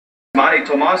Yasmani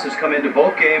Tomas has come into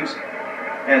both games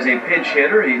as a pinch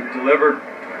hitter. He delivered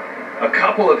a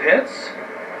couple of hits.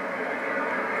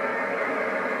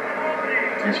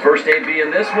 His first AB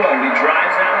in this one. He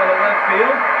drives out on the left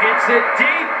field, hits it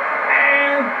deep,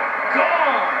 and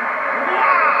gone!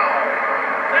 Wow!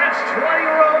 That's 20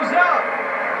 rows up.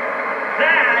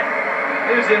 That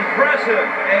is impressive,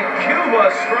 and Cuba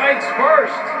strikes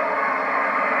first.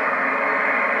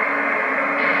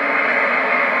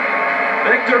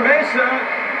 Victor Mesa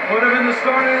put him in the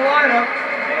starting lineup,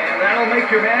 and that'll make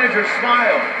your manager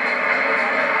smile.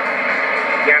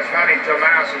 Yasmani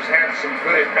Tomas has had some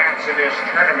good at-bats in this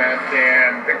tournament,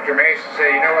 and Victor Mesa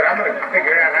said, you know what, I'm going to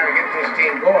figure out how to get this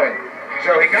team going.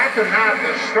 So he got the nod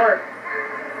to start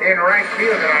in right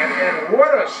field tonight, and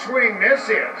what a swing this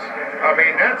is. I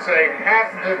mean, that's a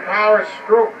patented power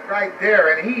stroke right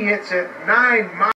there, and he hits it 9 miles.